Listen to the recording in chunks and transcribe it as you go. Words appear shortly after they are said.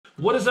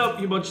What is up,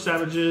 you bunch of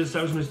savages?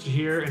 Savage Mr.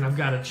 here, and I've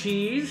got a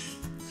cheese.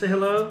 Say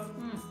hello.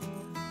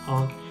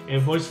 Honk.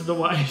 And voice of the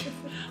wife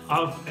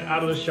out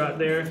of the shot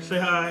there. Say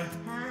hi.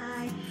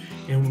 Hi.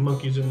 And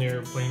Monkey's in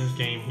there playing his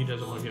game. He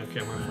doesn't want to be on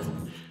camera.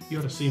 You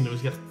ought to see him though.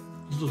 He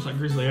looks like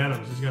Grizzly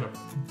Adams. He's got a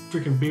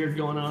freaking beard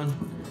going on.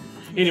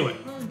 Anyway.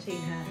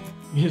 Quarantine hat.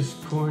 His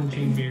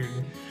quarantine beard.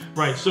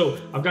 Right, so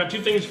I've got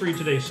two things for you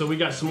today. So we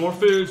got some more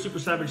food. Super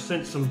Savage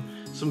sent some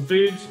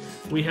foods.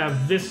 We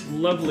have this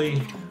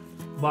lovely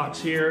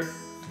box here.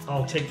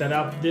 I'll take that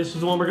out. This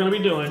is the one we're going to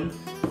be doing,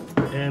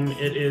 and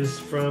it is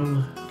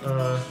from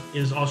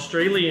is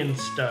Australian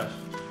stuff.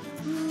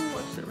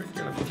 What's that right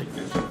there? Let me take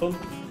this.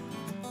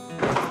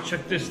 Oh,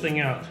 check this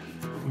thing out.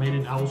 Made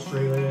in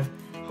Australia.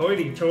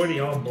 Hoity-toity,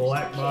 all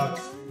black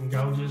box and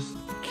gorgeous.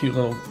 Cute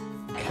little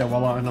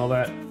koala and all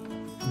that.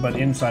 But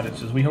inside it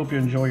says, "We hope you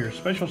enjoy your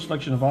special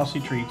selection of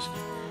Aussie treats,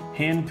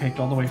 hand-picked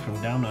all the way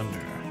from down under.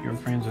 Your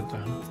friends at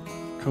the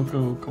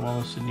Cocoa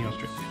Koala, Sydney,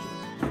 Australia."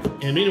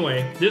 And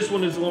anyway, this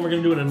one is the one we're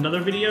going to do in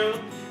another video.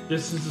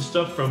 This is the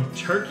stuff from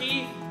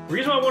Turkey. The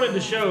reason why I wanted to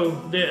show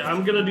that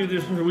I'm going to do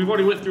this, we've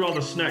already went through all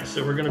the snacks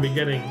that we're going to be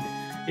getting.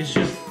 It's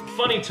just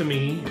funny to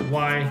me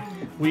why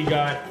we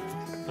got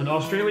an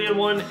Australian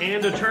one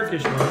and a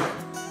Turkish one.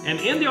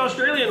 And in the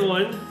Australian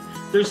one,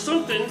 there's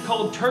something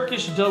called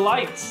Turkish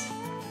Delights.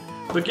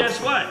 But guess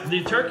what?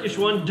 The Turkish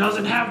one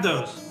doesn't have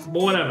those.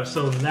 But whatever,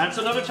 so that's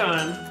another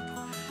time.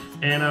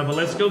 And but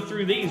let's go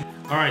through these.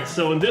 All right,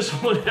 so in this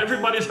one,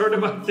 everybody's heard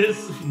about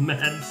this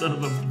mad son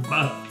of a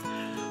buck.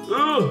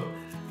 Ooh,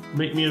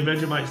 make me a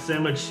Vegemite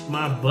sandwich,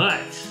 my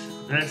butt.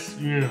 That's,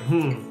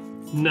 no.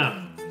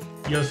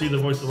 You gotta see the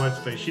voice of the wife's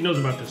face. She knows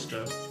about this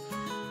stuff.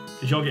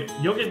 Cause you'll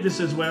get this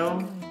as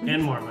well,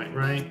 and Marmite,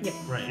 right? Yep.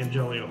 Right, and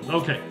Jolly-O.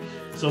 Okay,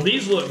 so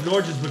these look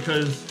gorgeous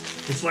because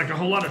it's like a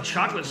whole lot of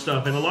chocolate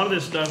stuff, and a lot of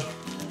this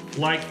stuff,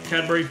 like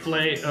Cadbury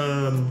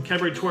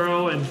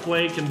Twirl and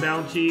Flake and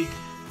Bounty.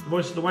 The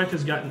voice of the wife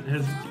has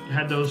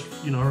had those,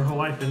 her whole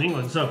life in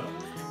England. So,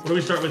 what do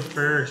we start with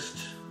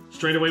first?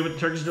 Straight away with the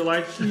Turkish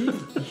Delights?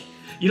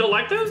 You don't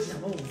like those?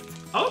 No.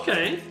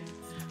 Okay.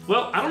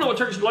 Well, I don't know what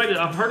Turkish Delight is.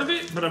 I've heard of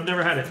it, but I've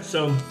never had it.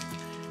 So,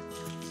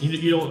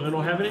 you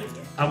don't have any?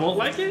 I won't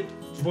like it?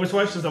 The voice of the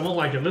wife says I won't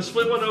like it. Let's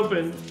split one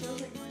open.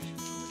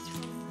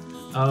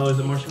 Oh, is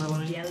it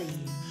marshmallow? Jelly.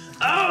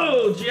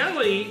 Oh,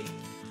 jelly.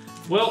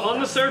 Well, on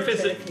the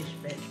surface, The Turkish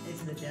bit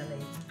is the jelly.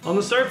 On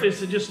the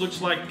surface, it just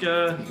looks like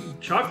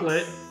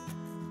chocolate.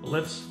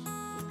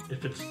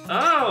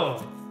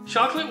 Oh,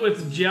 chocolate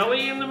with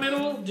jelly in the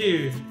middle?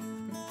 Dude,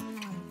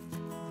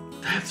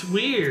 that's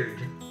weird.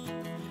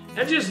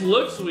 That just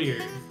looks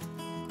weird.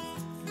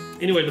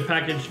 Anyway, the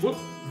package, whoop,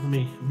 let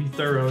me be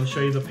thorough and show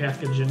you the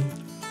packaging.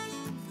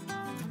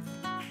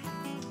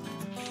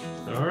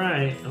 All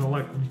right, I don't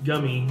like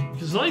gummy,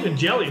 because it's not even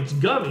jelly, it's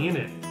gummy,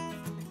 isn't it?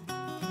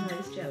 No,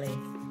 it's jelly.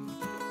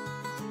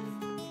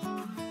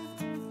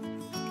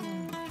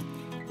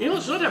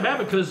 It's not that bad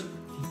because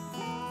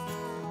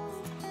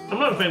I'm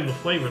not a fan of the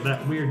flavor,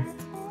 that weird,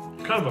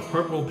 kind of a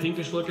purple,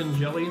 pinkish looking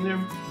jelly in there.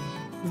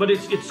 But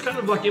it's kind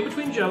of like in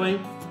between jelly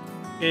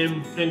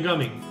and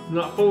gummy.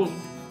 Not full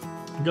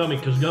gummy,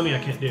 because gummy I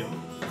can't do.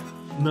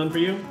 None for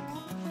you?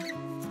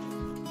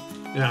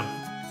 Yeah.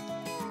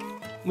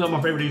 Not my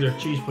favorite either.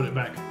 Cheese, put it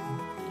back.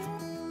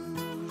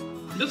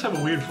 It does have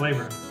a weird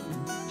flavor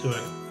to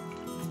it.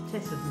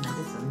 Tastes of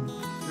medicine. No,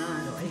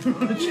 I don't even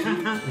want to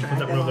try. Put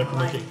that one over there for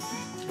Monkey.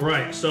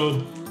 Right, so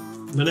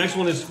the next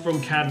one is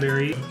from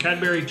Cadbury.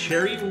 Cadbury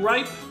Cherry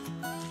Ripe.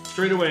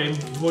 Straight away,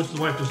 voice of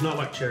the wife does not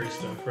like cherry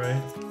stuff,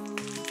 right?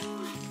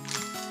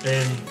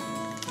 And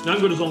I'm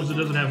good as long as it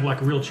doesn't have like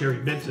real cherry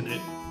bits in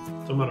it.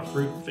 So I'm not a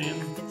fruit fan.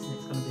 I'm guessing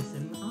it's going to be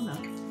similar. Oh no.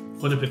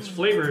 But if it's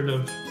flavored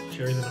of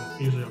cherry, then I'm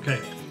usually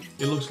okay.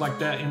 It looks like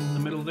that in the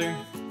middle there.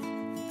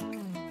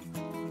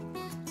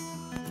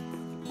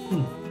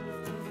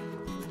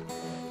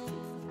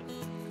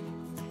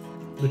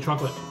 The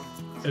chocolate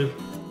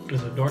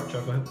is a dark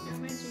chocolate.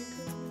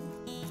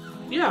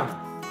 Yeah,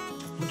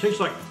 it tastes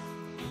like,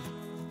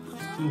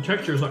 the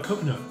texture is like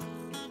coconut.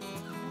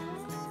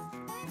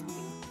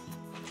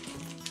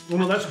 Well,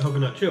 no, that's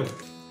coconut too.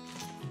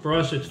 For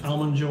us, it's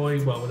almond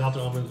joy. Well, without the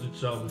almonds,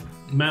 it's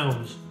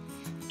Mounds.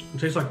 It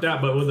tastes like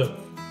that, but with a,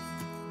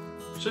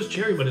 it says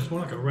cherry, but it's more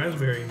like a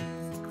raspberry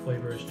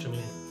flavor-ish to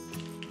me.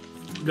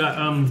 Got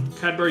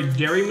Cadbury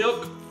Dairy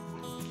Milk.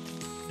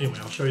 Anyway,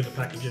 I'll show you the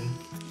packaging.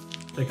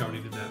 I think I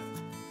already did that.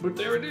 But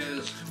there it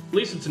is. At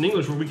least it's in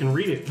English where we can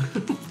read it.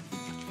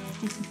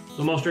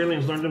 Some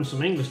Australians learned them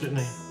some English, didn't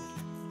they?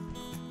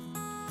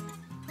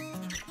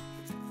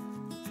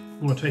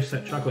 I'm gonna taste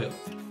that chocolate.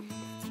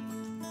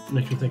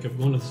 Makes me think of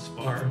going to the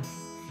spa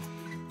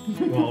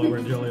while we were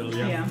in Jolly-O,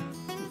 yeah.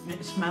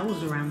 It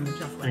smells around the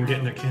chocolate. And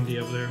getting that candy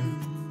over there.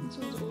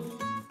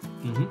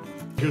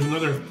 Here's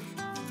another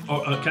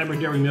Cadbury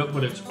Dairy Milk,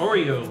 but it's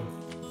Oreo.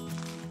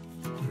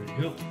 There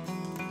you go.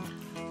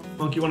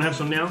 Monkey, you want to have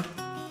some now?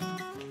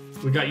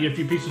 We got you a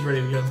few pieces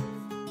ready to go.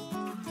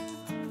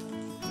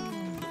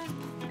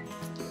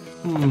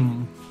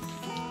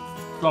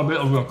 Got a bit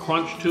of a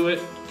crunch to it.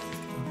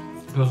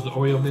 Those are the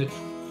Oreo bits.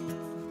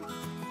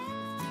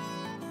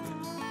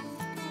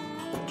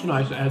 It's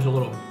nice. It adds a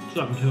little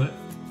something to it.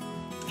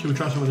 Should we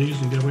try some of these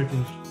and get away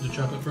from the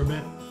chocolate for a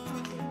bit?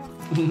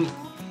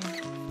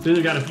 Then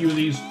we got a few of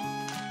these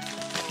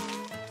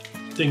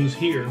things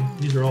here.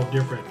 These are all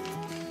different.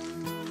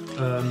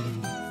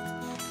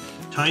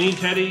 Tiny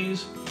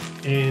Teddies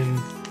and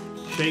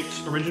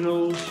Shakes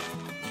Originals.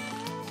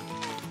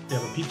 They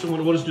have a pizza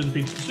one. We'll just do the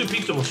pizza. Let's do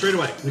pizza one straight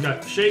away. We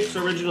got Shakes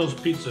Originals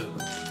Pizza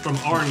from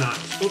R Not.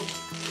 Oops.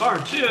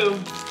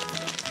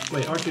 R2.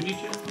 Wait,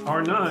 R2D2?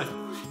 R Not.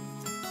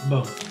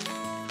 Boom.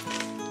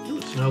 Ooh,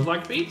 it smells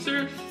like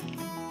pizza.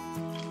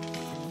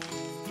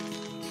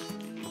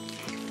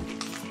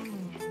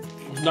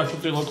 That's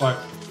what they look like.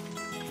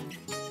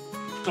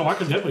 Oh, I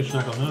could definitely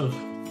snack on those.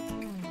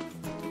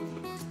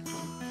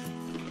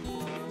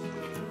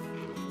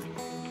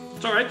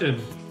 It's alright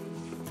then.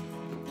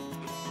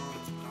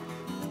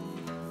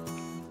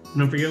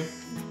 None for you?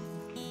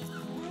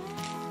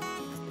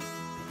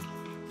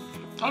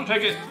 I'll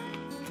take it.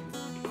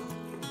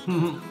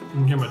 You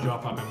can hear my jaw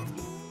popping.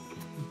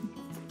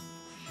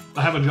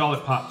 I have a jaw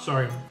that pops,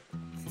 sorry.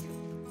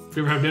 If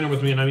you ever have dinner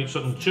with me and I eat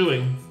something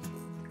chewing,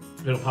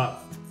 it'll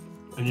pop.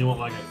 And you won't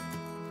like it.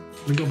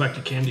 We go back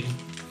to candy.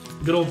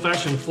 Good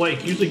old-fashioned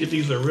flake. Usually get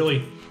these that are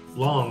really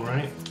long,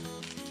 right?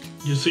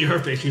 You see her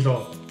face, she's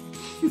all...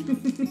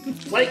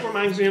 Flake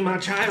reminds me of my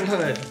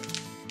childhood.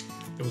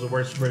 It was the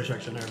worst British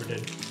accent I ever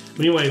did.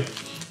 But anyway,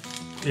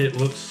 it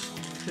looks...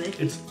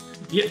 Flaky? It's...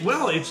 Yeah,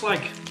 well, it's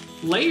like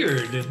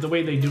layered the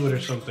way they do it or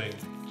something.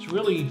 It's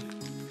really...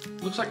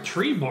 Looks like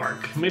tree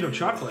bark made of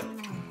chocolate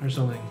or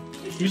something.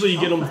 Usually you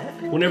get them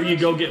whenever you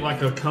go get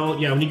like a cone.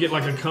 Yeah, when you get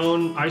like a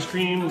cone ice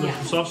cream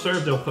with soft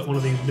serve, they'll put one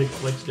of these big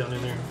flakes down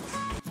in there.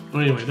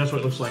 Well, anyway, that's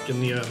what it looks like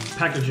in the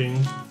packaging.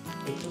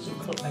 It doesn't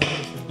look like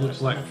anything. It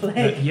looks like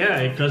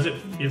yeah, because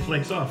it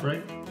flakes off,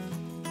 right?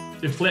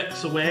 It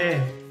flicks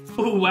away.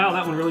 Oh wow,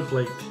 that one really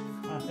flaked.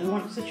 Who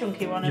wants the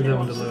chunky one Give and that who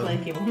one wants to the Lily.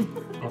 flaky one?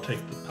 I'll take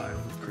the pile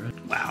of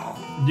credit. Wow,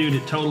 dude,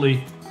 it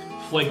totally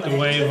flaked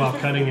away while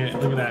cutting it.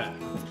 Look at that.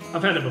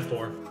 I've had it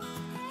before.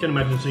 Can't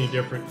imagine it's any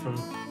different from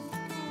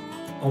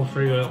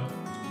Australia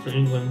to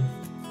England.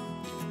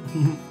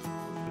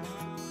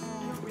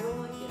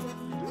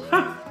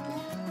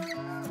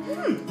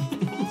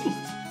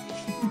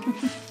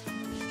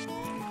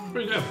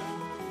 Pretty good.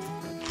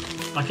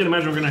 I can't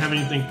imagine we're gonna have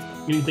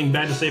anything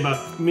bad to say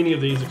about many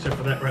of these except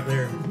for that right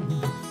there.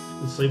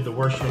 Let's save the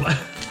worst for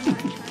last.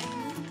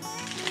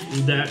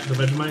 That, the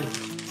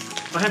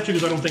Vegemite. I have to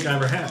because I don't think I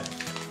ever had.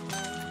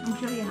 I'm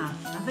sure you have.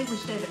 I think we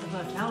stayed at the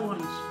hotel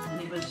once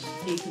and it was,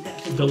 you could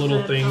get The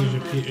little things,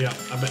 yeah.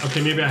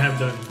 Okay, maybe I have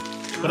done.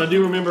 But I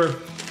do remember,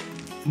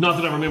 not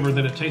that I remember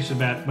that it tasted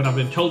bad, but I've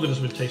been told that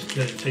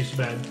it tastes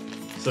bad.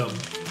 So,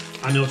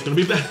 I know it's gonna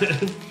be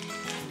bad.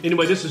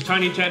 Anyway, this is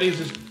Tiny Teddies.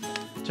 This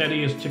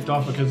Teddy is ticked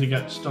off because he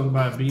got stung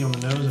by a bee on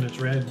the nose and it's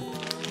red.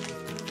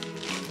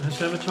 Let's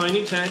have a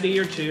tiny Teddy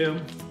or two.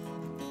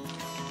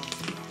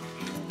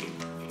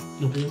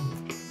 Okay.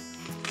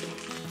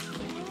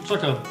 It's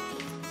like a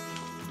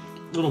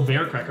little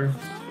bear cracker.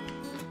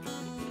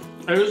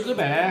 There's the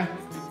bear.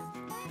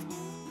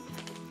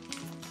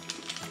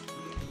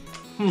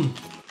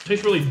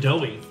 Tastes really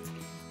doughy.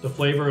 The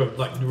flavor of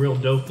like the real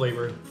dough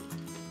flavor.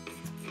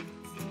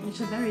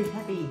 It's a very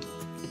heavy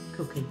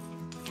cookie.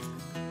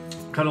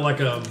 Kind of like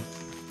a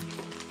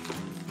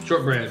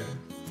shortbread.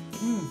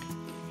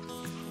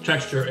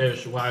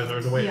 Texture-ish wise,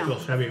 or the way it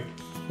feels heavy.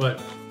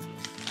 But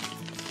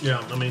yeah,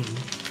 I mean,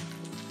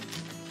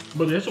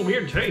 but it's a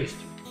weird taste.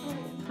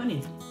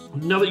 Honey.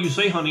 Now that you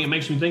say honey, it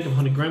makes me think of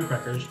honey graham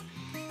crackers.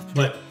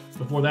 But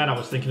before that, I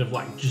was thinking of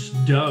like just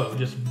dough,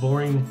 just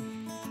boring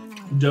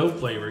dough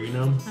flavor, you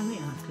know? I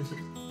think that's because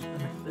it's,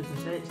 as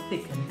I say, it's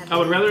thick and heavy.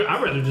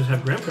 I'd rather just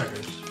have graham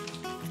crackers.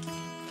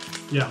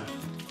 Yeah.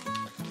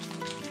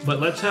 But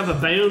let's have a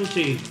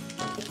Bounty.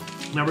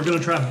 Now we're gonna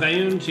try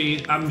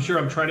Bounty. I'm sure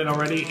I've tried it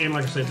already, and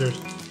like I said, there's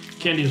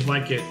candies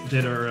like it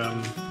that are I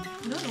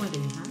don't know whether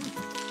you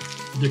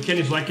have. the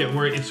candies like it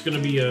where it's gonna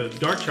be a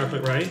dark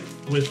chocolate, right?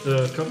 With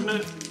the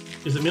coconut.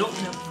 Is it milk?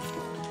 No.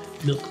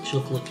 Milk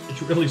chocolate.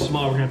 It's really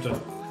small. We're gonna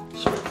have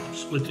to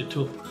split it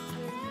to.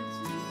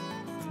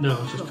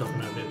 No, it's just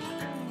coconut bits.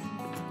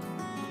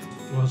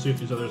 Well, let's see if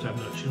these others have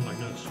nuts. She don't like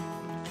nuts.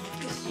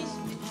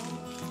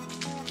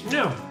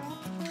 Yeah.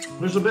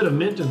 There's a bit of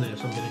mint in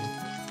this, I'm getting.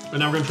 But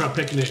now we're gonna try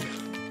picnic.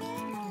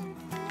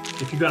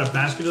 If you got a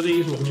basket of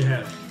these, what would you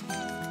have?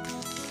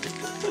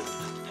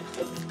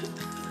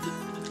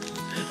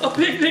 A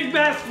picnic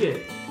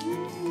basket!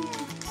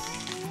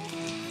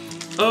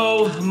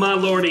 Oh my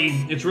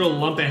lordy, it's real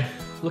lumpy.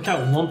 Look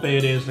how lumpy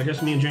it is. I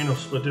guess me and Jane will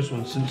split this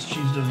one since she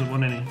doesn't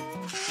want any.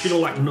 She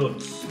don't like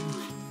nuts.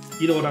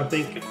 You know what I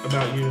think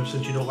about you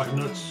since you don't like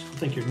nuts? I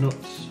think you're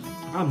nuts.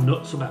 I'm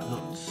nuts about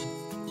nuts.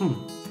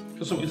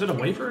 So is it a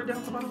wafer down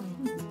at the bottom?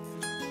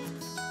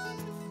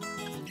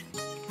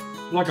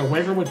 Like a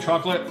wafer with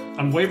chocolate.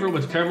 A wafer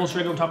with caramel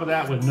straight on top of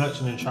that with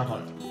nuts and then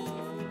chocolate.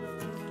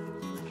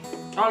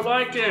 I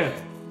like it.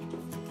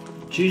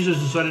 Cheese has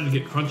decided to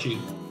get crunchy.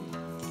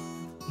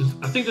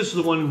 I think this is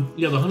the one,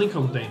 yeah, the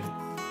honeycomb thing.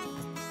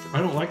 I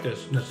don't like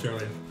this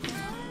necessarily.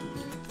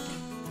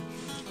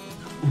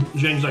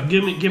 Jane's like,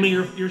 give me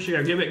your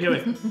share, give it.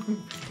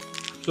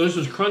 So this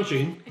is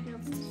crunchy.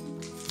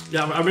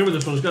 Yeah, I remember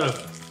this one. It's got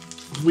a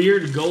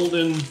weird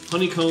golden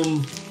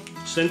honeycomb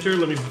center.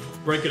 Let me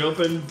break it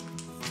open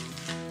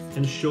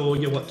and show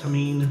you what I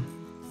mean.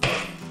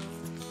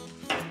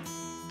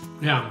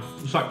 Yeah,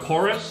 it's like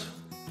porous.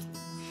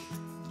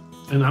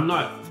 And I'm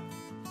not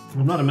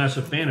a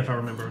massive fan if I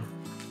remember.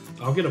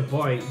 I'll get a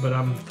bite, but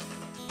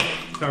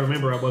if I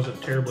remember, I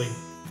wasn't terribly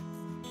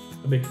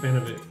a big fan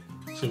of it.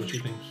 Let's see what she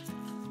thinks.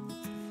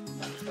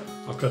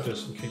 I'll cut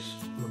this in case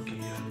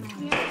Monkey.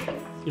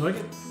 You like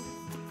it?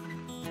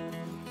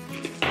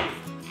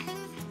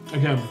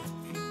 Again,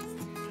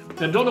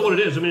 I don't know what it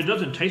is. I mean, it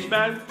doesn't taste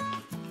bad.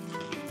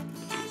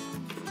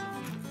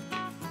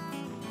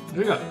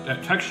 They got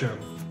that texture.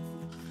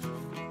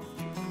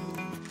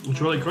 It's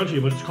really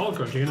crunchy, but it's called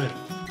crunchy, isn't it?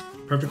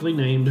 Perfectly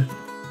named.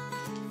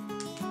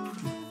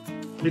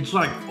 It's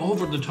like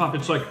over the top.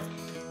 It's like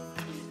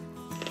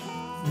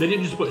they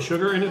didn't just put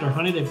sugar in it or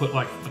honey. They put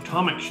like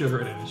atomic sugar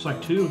in it. It's like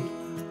too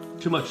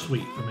much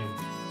sweet for me.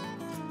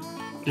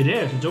 It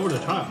is. It's over the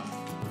top.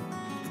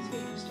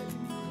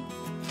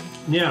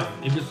 Yeah,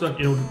 it gets stuck.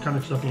 It'll kind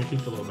of stuck in your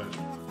teeth a little bit.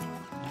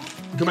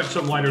 Go back to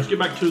something lighter. Let's get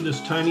back to this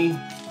tiny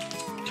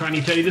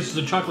teddy. This is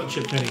a chocolate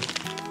chip teddy.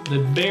 The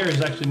bear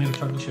is actually made of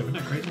chocolate chip. Isn't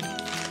that crazy?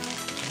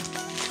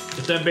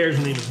 If that bear's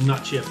name is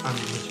not Chip, I'm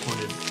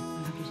disappointed.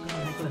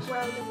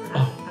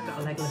 Oh. I've got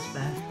a legless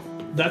bear.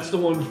 That's the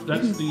one.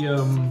 That's the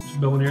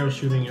bow and arrow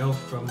shooting elf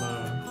from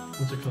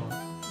what's it called?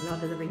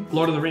 Lord of the Rings.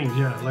 Lord of the Rings,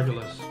 yeah,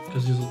 Legolas.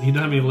 Because he doesn't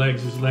have any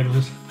legs. He's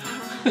Legolas.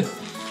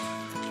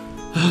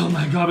 Oh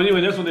my god! But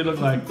anyway, that's what they look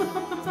like.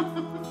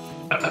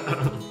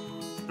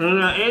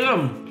 And I ate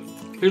them.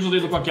 Here's what they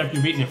look like after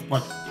you've eaten it.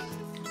 What?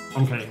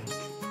 Okay.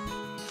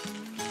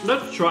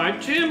 Let's try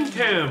Tim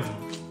Tam.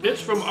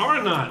 It's from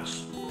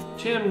Arnott's.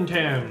 Tim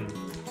Tam.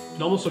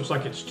 It almost looks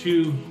like it's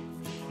two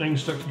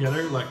things stuck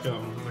together, like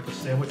a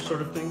sandwich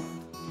sort of thing.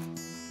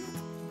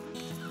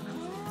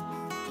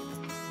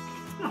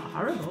 Not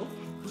horrible.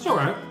 It's all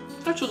right.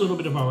 That's a little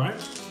bit of all right.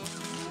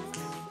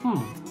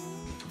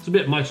 It's a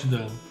bit much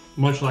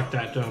like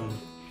that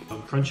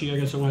crunchy, I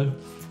guess it was.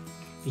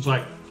 It's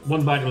like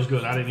one bite was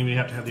good. I didn't even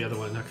have to have the other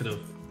one. I could have.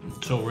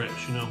 So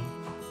rich, you know.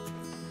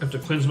 I have to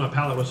cleanse my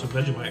palate with some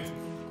Vegemite.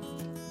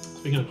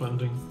 Speaking of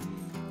cleansing.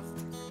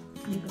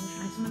 Are you going to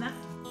try some of that?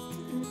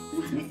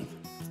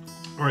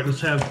 All right,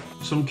 let's have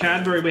some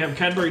Cadbury. We have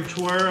Cadbury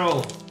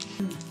Twirl.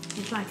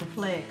 It's like a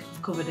flake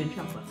covered in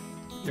chocolate.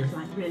 It's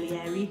like really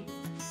airy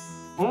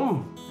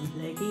and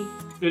flaky.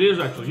 It is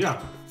actually,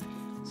 yeah.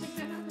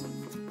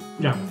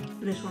 Yeah.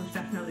 This one's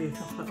definitely a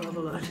chocolate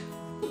overload.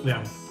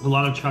 Yeah, a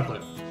lot of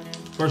chocolate.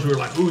 First we were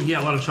like, ooh, yeah,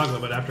 a lot of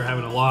chocolate, but after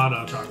having a lot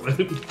of chocolate,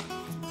 it's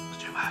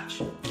too much.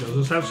 So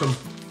let's have some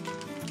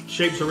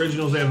Shapes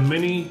Originals. They have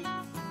mini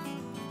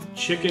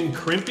chicken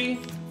crimpy.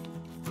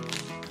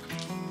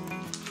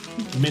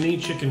 Mini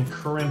chicken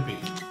crimpy.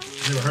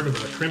 Never heard of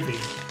it, a crimpy.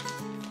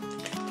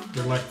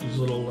 They're like these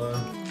little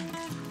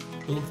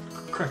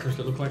crackers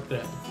that look like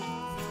that.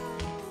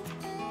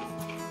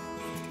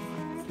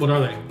 What are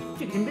they?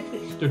 Chicken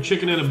biscuits. They're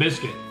chicken and a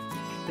biscuit.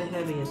 They're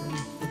heavier than the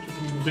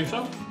chicken and You think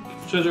so?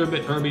 It says they're a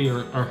bit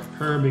herbier,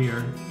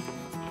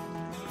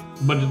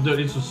 but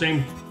it's the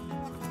same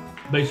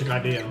basic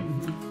idea.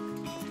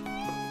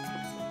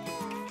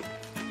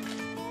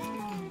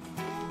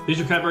 These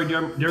are Cadbury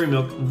Dairy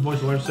Milk. The voice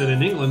of life said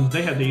in England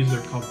they had these.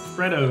 They're called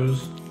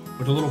Freddos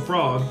with a little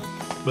frog,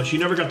 but she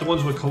never got the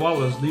ones with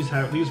koalas. These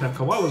have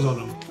koalas on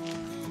them.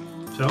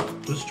 So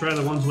let's try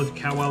the ones with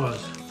koalas.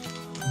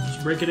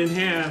 Just break it in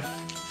half.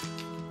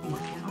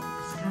 Watch out,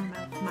 it's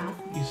caramel.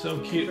 He's so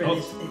cute.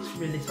 It's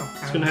really soft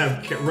caramel. It's gonna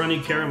have runny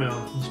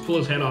caramel. Let's pull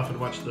his head off and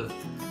watch the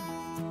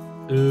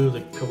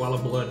koala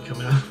blood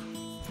come out.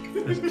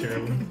 That's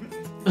terrible.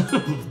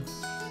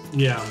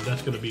 Yeah,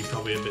 that's gonna be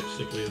probably a bit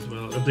sickly as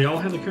well. If they all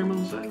have the caramel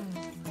inside?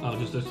 Oh,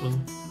 just this one.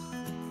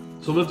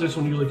 So what's this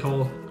one usually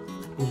called?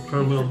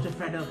 Caramel. It's just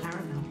a Freddo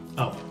caramel.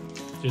 Oh,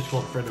 it's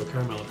called Freddo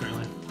caramel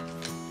apparently.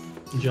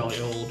 Jolly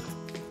old.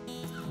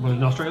 But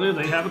in Australia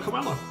they have a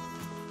koala.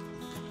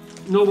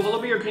 No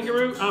wallaby or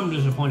kangaroo? I'm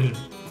disappointed.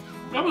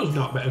 That was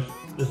not bad,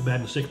 as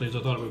bad and sickly as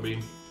I thought it would be.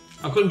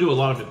 I couldn't do a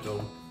lot of it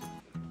though.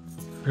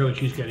 Apparently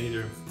Cheese Cat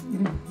either.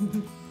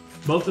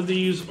 Both of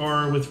these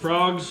are with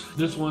frogs.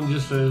 This one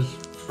just says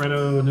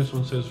Freddo and this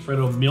one says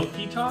Freddo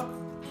Milky Top.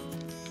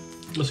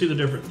 Let's see the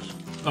difference.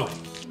 Oh,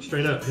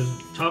 straight up, his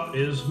top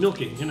is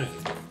milky, isn't it?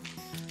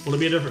 Will it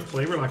be a different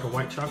flavor, like a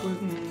white chocolate?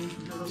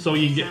 So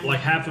you get like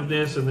half of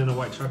this and then a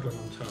white chocolate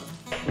on top.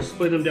 We'll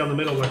split them down the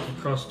middle like you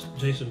crossed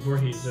Jason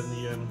Voorhees in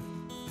the,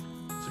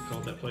 what's it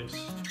called, that place?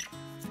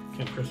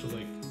 Camp Crystal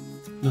Lake.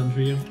 None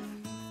for you?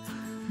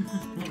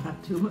 You've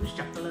had too much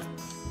chocolate.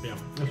 Yeah,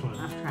 that's fine.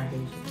 I've tried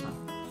these as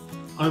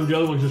well. The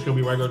other one's just gonna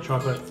be regular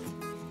chocolate.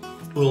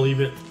 We'll leave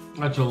it.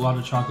 That's a lot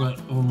of chocolate.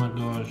 Oh my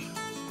gosh.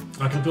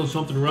 I can feel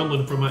something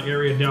rumbling from my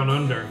area down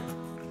under.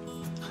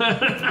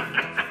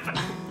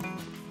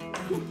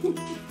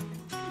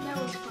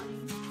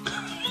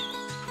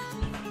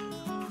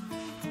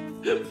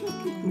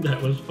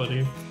 That was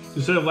funny.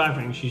 Instead of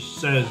laughing, she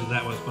says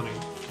that was funny.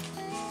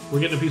 We're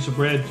getting a piece of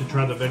bread to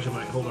try the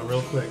Vegemite. Hold on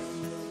real quick.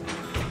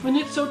 And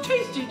it's so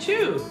tasty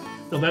too.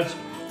 No, that's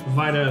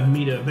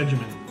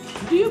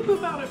Vegemite. Do you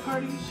poop out at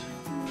parties?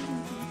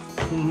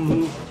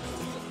 Mm-hmm.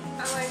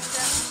 I like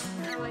that.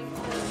 I like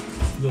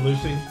that. The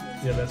Lucy?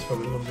 Yeah, that's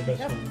probably one of the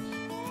best ones.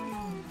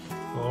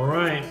 All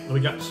right, we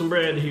got some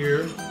bread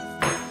here.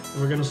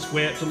 And we're gonna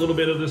squash a little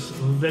bit of this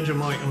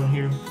Vegemite on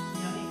here. You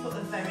only put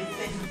a very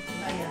thin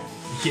layer.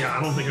 Yeah,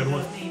 I don't think I'd You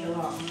want. don't need a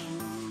lot.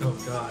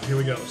 Oh God, here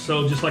we go.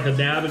 So just like a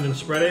dab and then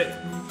spread it.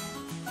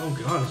 Oh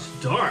God, it's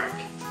dark.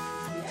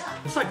 Yeah.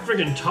 It's like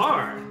friggin'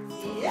 tar.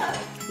 Yeah.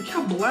 Look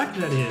how black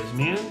that is,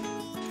 man.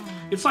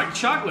 It's like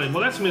chocolate.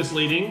 Well, that's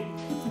misleading.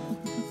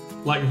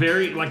 Like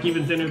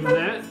even thinner than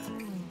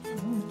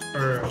that?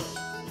 Or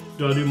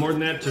do I do more than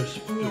that to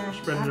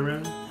spread it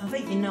around? I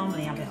think you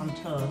normally have it on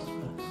toast,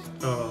 but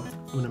Oh,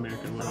 I'm an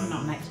American. I'm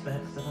not an expert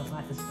because I don't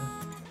like this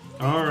stuff.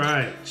 All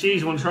right,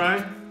 cheese. Want to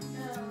try?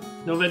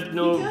 No You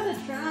gotta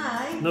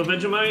try. no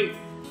Vegemite.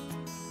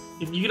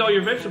 You get all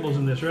your vegetables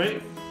in this, right?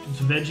 It's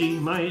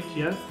Vegemite,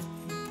 yeah.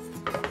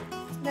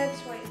 That's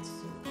why it's.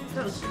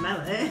 Don't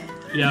smell it.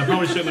 Yeah, I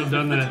probably shouldn't have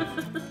done that.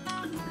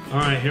 All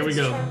right, here we It's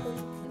go. chocolate.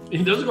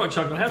 It does look like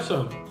chocolate. Have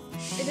some.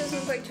 It doesn't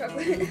look like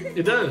chocolate.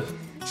 It does.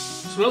 It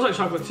smells like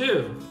chocolate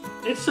too.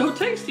 It's so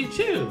tasty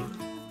too.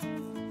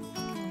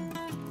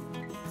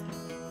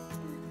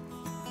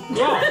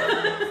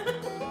 Oh.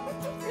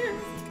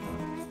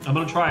 I'm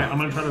gonna try it. I'm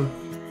gonna try to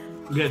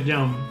get it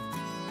down.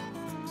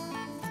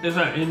 It's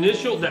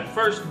that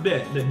first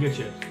bit that gets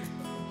you,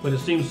 but it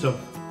seems to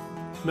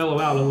mellow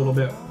out a little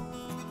bit.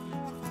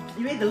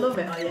 You either love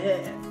it or you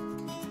hate it.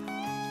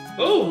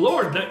 Oh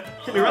Lord, that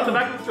hit me right in the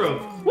back of the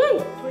throat. Woo!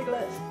 Twiggle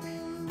it.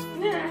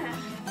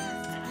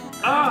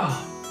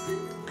 Ah,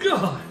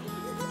 God!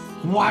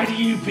 Why do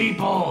you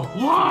people?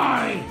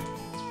 Why?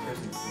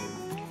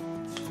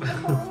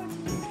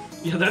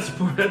 Yeah, that's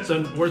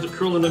a where's a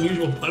cruel and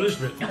unusual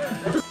punishment.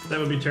 That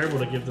would be terrible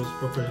to give those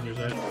poor prisoners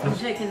that. I'm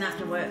taking that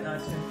to work though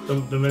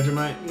too. The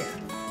Vegemite? Yeah.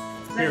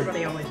 'Cause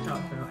everybody always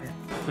talks about it.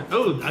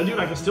 Oh, I do.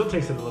 I can still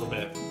taste it a little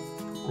bit.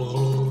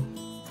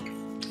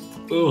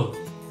 Oh,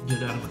 get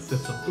it out of my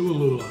system.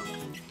 Ooh.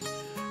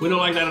 We don't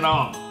like that at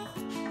all.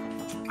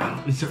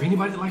 Is there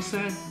anybody that likes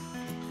that?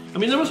 I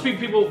mean, there must be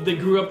people that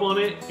grew up on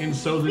it, and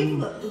so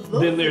then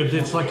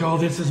it's like, oh,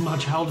 this is my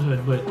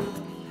childhood. But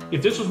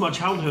if this was my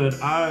childhood,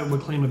 I would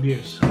claim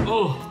abuse.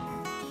 Oh,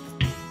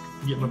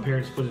 get my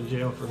parents put in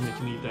jail for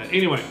making me eat that.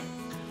 Anyway,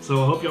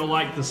 so I hope y'all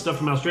like the stuff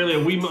from Australia.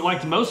 We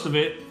liked most of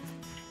it.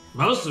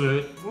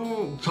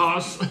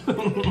 Toss.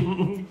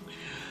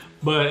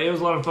 But it was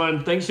a lot of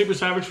fun. Thanks, Super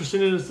Savage, for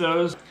sending us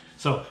those.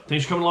 So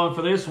thanks for coming along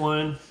for this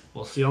one.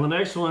 We'll see you on the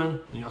next one.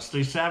 And y'all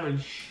stay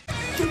savage.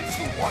 Thanks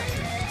for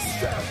watching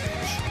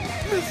Savage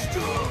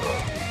Mr.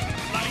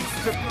 Like,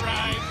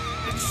 subscribe,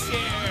 and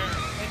share,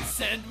 and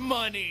send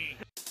money.